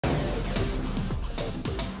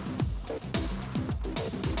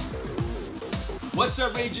What's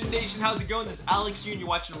up, Ragin Nation? How's it going? This is Alex here, and you're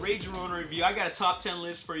watching Ragin Ronin Review. I got a top 10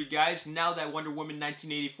 list for you guys. Now that Wonder Woman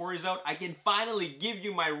 1984 is out, I can finally give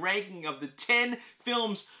you my ranking of the 10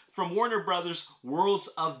 films from Warner Brothers Worlds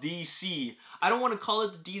of DC. I don't want to call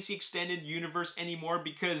it the DC Extended Universe anymore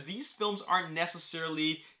because these films aren't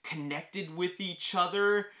necessarily connected with each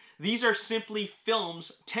other. These are simply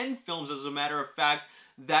films, 10 films as a matter of fact,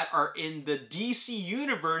 that are in the DC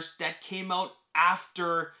Universe that came out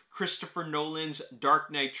after Christopher Nolan's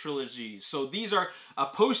Dark Knight Trilogy. So these are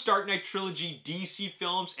post-Dark Knight Trilogy DC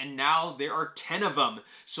films, and now there are 10 of them.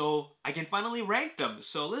 So I can finally rank them.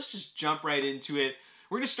 So let's just jump right into it.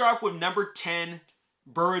 We're going to start off with number 10,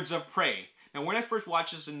 Birds of Prey. Now, when I first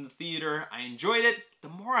watched this in the theater, I enjoyed it. The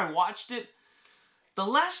more I watched it, the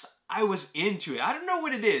less I was into it. I don't know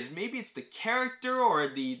what it is. Maybe it's the character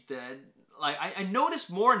or I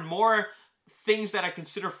noticed more and more things that I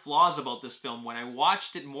consider flaws about this film when I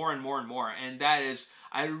watched it more and more and more. And that is,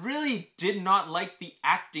 I really did not like the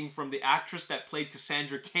acting from the actress that played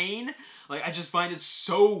Cassandra Cain. Like, I just find it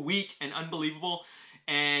so weak and unbelievable.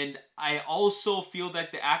 And I also feel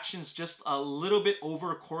that the action's just a little bit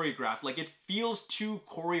over choreographed. Like, it feels too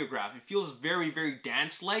choreographed. It feels very, very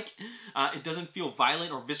dance-like. It doesn't feel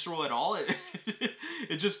violent or visceral at all.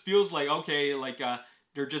 It just feels like, okay, like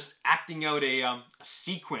they're just acting out a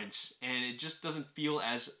sequence, and it just doesn't feel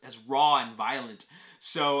as raw and violent.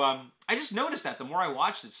 So I just noticed that the more I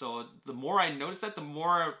watched it. So the more I noticed that,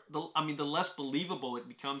 the less believable it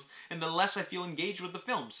becomes, and the less I feel engaged with the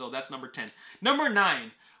film. So that's number 10. Number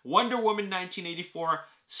 9, Wonder Woman 1984.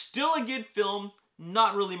 Still a good film.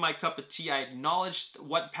 Not really my cup of tea. I acknowledged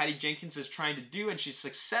what Patty Jenkins is trying to do, and she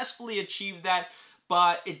successfully achieved that.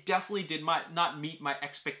 But it definitely did not meet my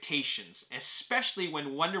expectations, especially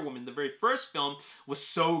when Wonder Woman, the very first film, was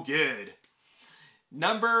so good.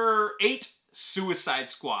 Number 8, Suicide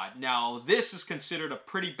Squad. Now, this is considered a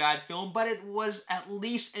pretty bad film, but it was at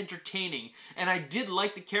least entertaining. And I did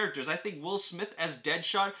like the characters. I think Will Smith as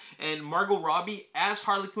Deadshot and Margot Robbie as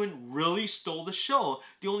Harley Quinn really stole the show.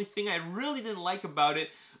 The only thing I really didn't like about it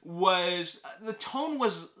was the tone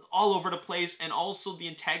was all over the place, and also the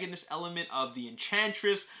antagonist element of the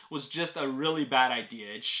Enchantress was just a really bad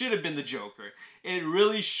idea. It should have been the Joker. It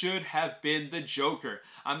really should have been the Joker.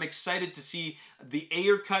 I'm excited to see the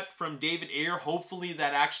Ayer cut from David Ayer. Hopefully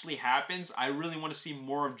that actually happens. I really want to see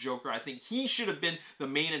more of Joker. I think he should have been the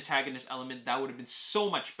main antagonist element. That would have been so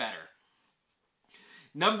much better.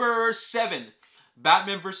 Number 7,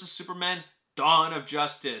 Batman vs. Superman, Dawn of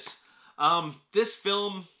Justice. This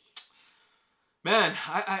film, man,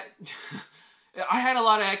 I had a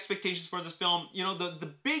lot of expectations for this film. You know,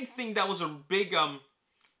 the big thing that was a big,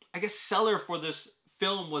 I guess, seller for this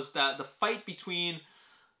film was that the fight between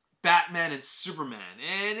Batman and Superman.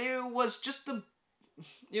 And it was just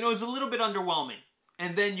it was a little bit underwhelming.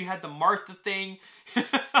 And then you had the Martha thing.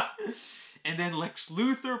 And then Lex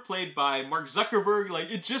Luthor, played by Mark Zuckerberg,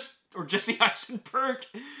 or Jesse Eisenberg,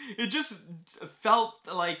 it just felt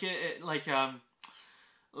like I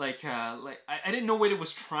didn't know what it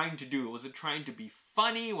was trying to do. Was it trying to be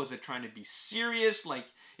funny? Was it trying to be serious? Like,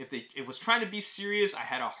 if it was trying to be serious, I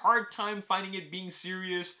had a hard time finding it being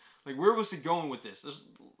serious. Like, where was it going with this?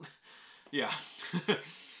 Yeah.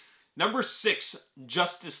 Number 6,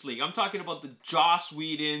 Justice League. I'm talking about the Joss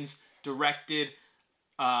Whedon's directed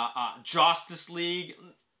Justice League.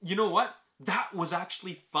 You know what? That was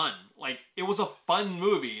actually fun. Like, it was a fun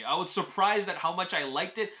movie. I was surprised at how much I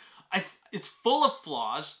liked it. It's full of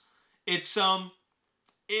flaws. It's not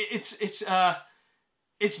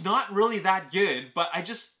really that good, but I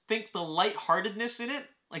just think the lightheartedness in it,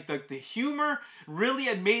 like the humor, really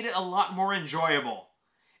had made it a lot more enjoyable.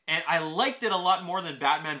 And I liked it a lot more than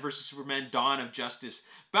Batman vs. Superman, Dawn of Justice.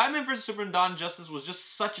 Batman vs. Superman, Dawn of Justice was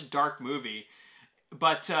just such a dark movie.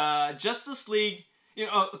 But Justice League,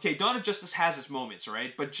 okay, Dawn of Justice has its moments,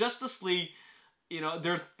 right? But Justice League,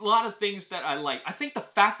 there's a lot of things that I like. I think the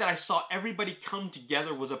fact that I saw everybody come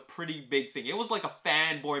together was a pretty big thing. It was like a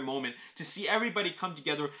fanboy moment to see everybody come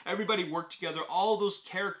together, everybody work together, all those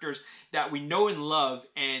characters that we know and love,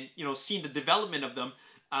 and, seeing the development of them.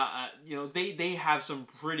 They have some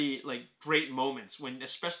pretty great moments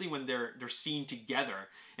especially when they're seen together,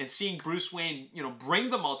 and seeing Bruce Wayne bring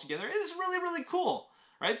them all together is really, really cool,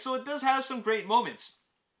 right? So it does have some great moments.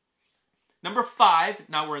 Number 5,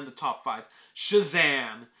 now we're in the top 5,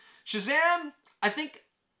 Shazam. Shazam, I think,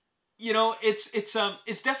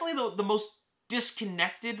 it's definitely the most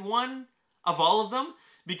disconnected one of all of them,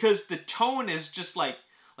 because the tone is just like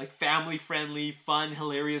family-friendly, fun,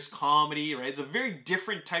 hilarious comedy, right? It's a very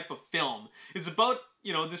different type of film. It's about,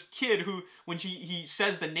 this kid who, when he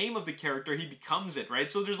says the name of the character, he becomes it, right?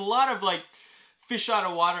 So there's a lot of, fish out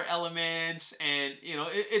of water elements, and you know,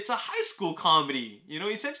 it's a high school comedy. You know,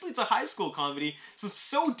 essentially it's a high school comedy. So it's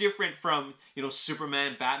so different from, you know,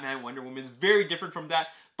 Superman, Batman, Wonder Woman. It's very different from that,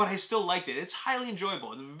 but I still liked it. It's highly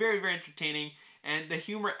enjoyable. It's very, very entertaining, and the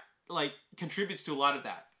humor like contributes to a lot of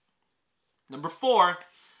that. Number 4,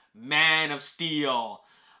 Man of Steel.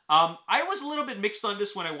 I was a little bit mixed on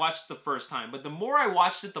this when I watched it the first time, but the more I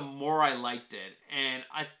watched it, the more I liked it. And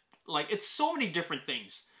it's so many different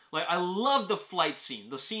things. Like, I love the flight scene.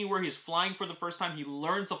 The scene where he's flying for the first time, he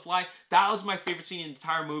learns to fly. That was my favorite scene in the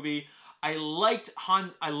entire movie. I loved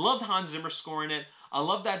Hans Zimmer scoring it. I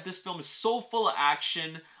love that this film is so full of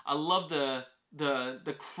action. I love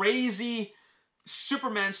the crazy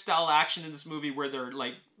Superman style action in this movie where they're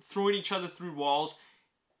like throwing each other through walls.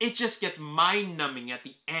 It just gets mind-numbing at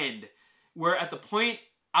the end, where at the point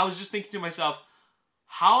I was just thinking to myself,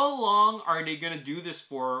 how long are they going to do this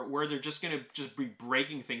for, where they're just going to be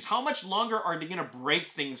breaking things? How much longer are they going to break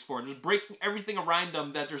things for? Just breaking everything around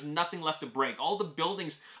them that there's nothing left to break. All the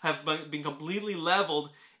buildings have been completely leveled,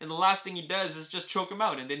 and the last thing he does is just choke him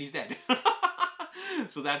out, and then he's dead.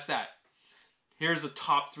 So that's that. Here's the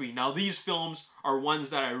top 3. Now, these films are ones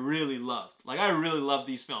that I really loved. Like, I really love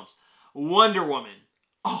these films. Wonder Woman.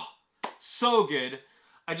 Oh, so good.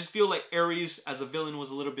 I just feel like Ares as a villain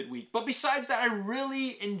was a little bit weak. But besides that, I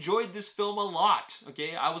really enjoyed this film a lot,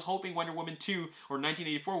 okay? I was hoping Wonder Woman 2 or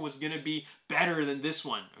 1984 was going to be better than this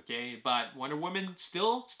one, okay? But Wonder Woman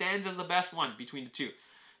still stands as the best one between the two.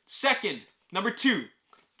 Second, number 2,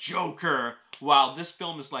 Joker. Wow, this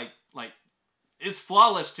film is like it's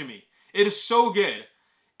flawless to me. It is so good.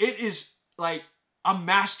 It is like a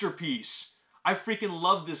masterpiece. I freaking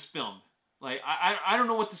love this film. Like, I don't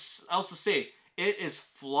know what else to say. It is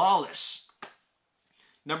flawless.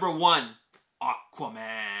 Number 1,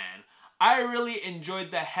 Aquaman. I really enjoyed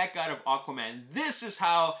the heck out of Aquaman. This is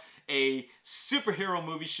how a superhero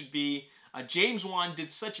movie should be. James Wan did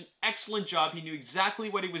such an excellent job. He knew exactly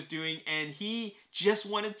what he was doing, and he just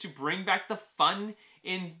wanted to bring back the fun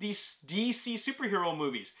in these DC superhero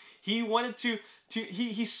movies. He wanted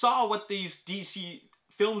he saw what these DC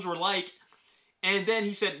films were like, and then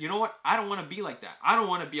he said, you know what? I don't want to be like that. I don't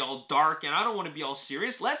want to be all dark, and I don't want to be all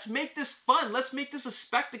serious. Let's make this fun. Let's make this a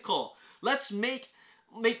spectacle. Let's make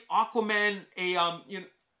Aquaman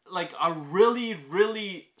a really,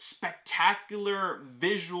 really spectacular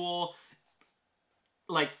visual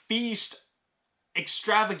feast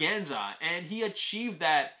extravaganza, and he achieved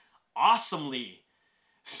that awesomely.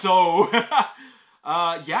 So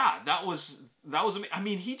yeah, that was amazing. I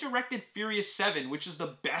mean, he directed Furious 7, which is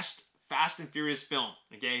the best Fast and Furious film,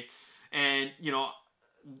 okay? And you know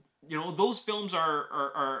those films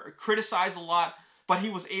are criticized a lot, but he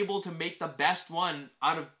was able to make the best one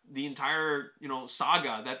out of the entire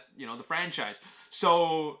saga, that the franchise.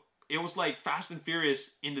 So it was like Fast and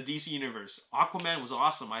Furious in the DC universe. Aquaman was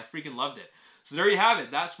awesome. I freaking loved it. So there you have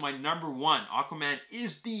it. That's my number 1. Aquaman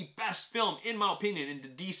is the best film, in my opinion, in the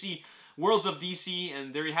DC worlds of DC,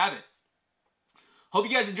 and there you have it. Hope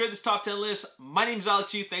you guys enjoyed this top 10 list. My name is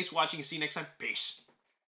Alex Yu. Thanks for watching, and see you next time. Peace.